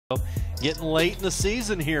Getting late in the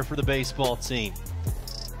season here for the baseball team.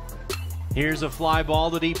 Here's a fly ball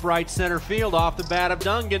to deep right center field off the bat of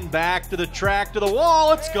Dungan. Back to the track, to the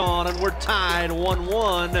wall. It's gone, and we're tied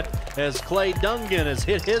 1-1 as Clay Dungan has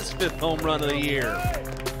hit his 5th home run of the year.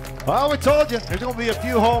 Well, we told you there's going to be a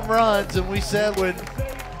few home runs, and we said when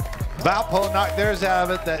Valpo knocked theirs out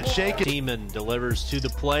of it, that shaking. Tiemann delivers to the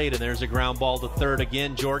plate, and there's a ground ball to third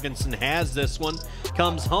again. Jorgensen has this one,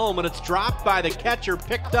 comes home, and it's dropped by the catcher,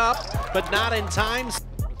 picked up, but not in time.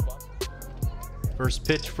 First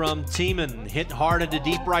pitch from Tiemann, hit hard into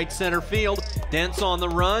deep right center field. Dent's on the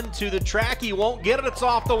run to the track. He won't get it. It's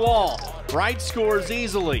off the wall. Wright scores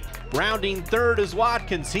easily. Rounding third is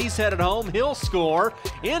Watkins. He's headed home. He'll score.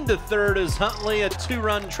 Into third is Huntley, a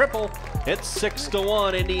 2-run triple. It's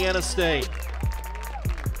 6-1 Indiana State.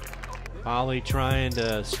 Polly trying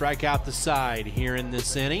to strike out the side here in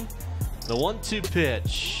this inning. The 1-2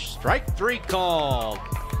 pitch. Strike 3 called.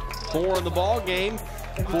 4 in the ball game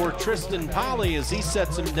for Tristan Polly as he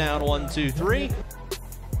sets him down 1-2-3.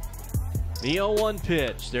 The 0-1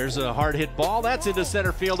 pitch. There's a hard hit ball. That's into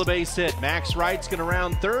center field, a base hit. Max Wright's going to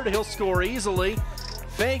round third. He'll score easily.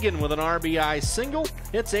 Fagan with an RBI single.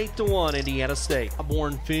 It's 8-1 Indiana State.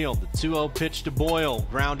 Auburn Field. The 2-0 pitch to Boyle.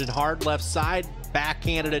 Grounded hard left side.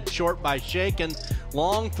 Backhanded it short by Shaken.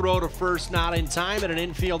 Long throw to first, not in time, and an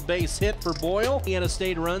infield base hit for Boyle. Indiana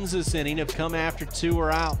State runs this inning have come after 2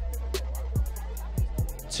 are out.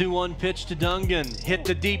 2-1 pitch to Dungan. Hit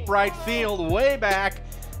to deep right field, way back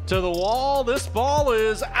to the wall. This ball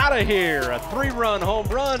is out of here. A 3-run home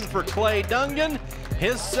run for Clay Dungan.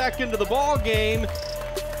 His 2nd of the ball game.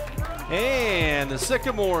 And the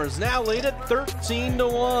Sycamores now lead it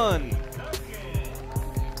 13-1.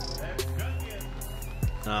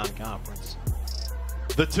 Non-conference.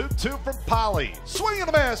 The 2-2 from Polly. Swing and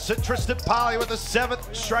a miss, and Tristan Polly with the 7th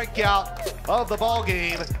strikeout of the ball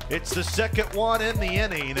game. It's the 2nd one in the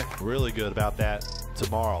inning. Really good about that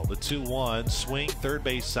tomorrow. The 2-1 swing, third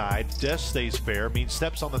base side. Death stays fair. Means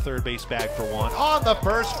steps on the third base bag for 1. On the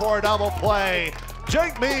first for a double play.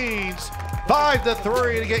 Jake Means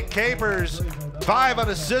 5-3 to get Capers. 5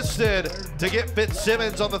 unassisted to get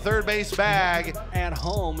Fitzsimmons on the third base bag. At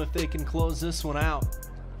home if they can close this one out.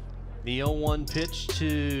 The 0-1 pitch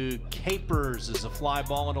to Capers is a fly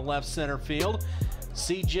ball into left center field.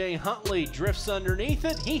 C.J. Huntley drifts underneath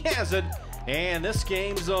it. He has it, and this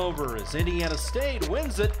game's over as Indiana State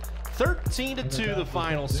wins it 13-2. The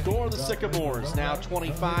final score. The Sycamores now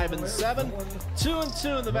 25-7,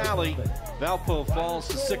 2-2 in the Valley. Valpo falls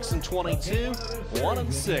to 6-22,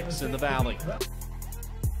 1-6 in the Valley.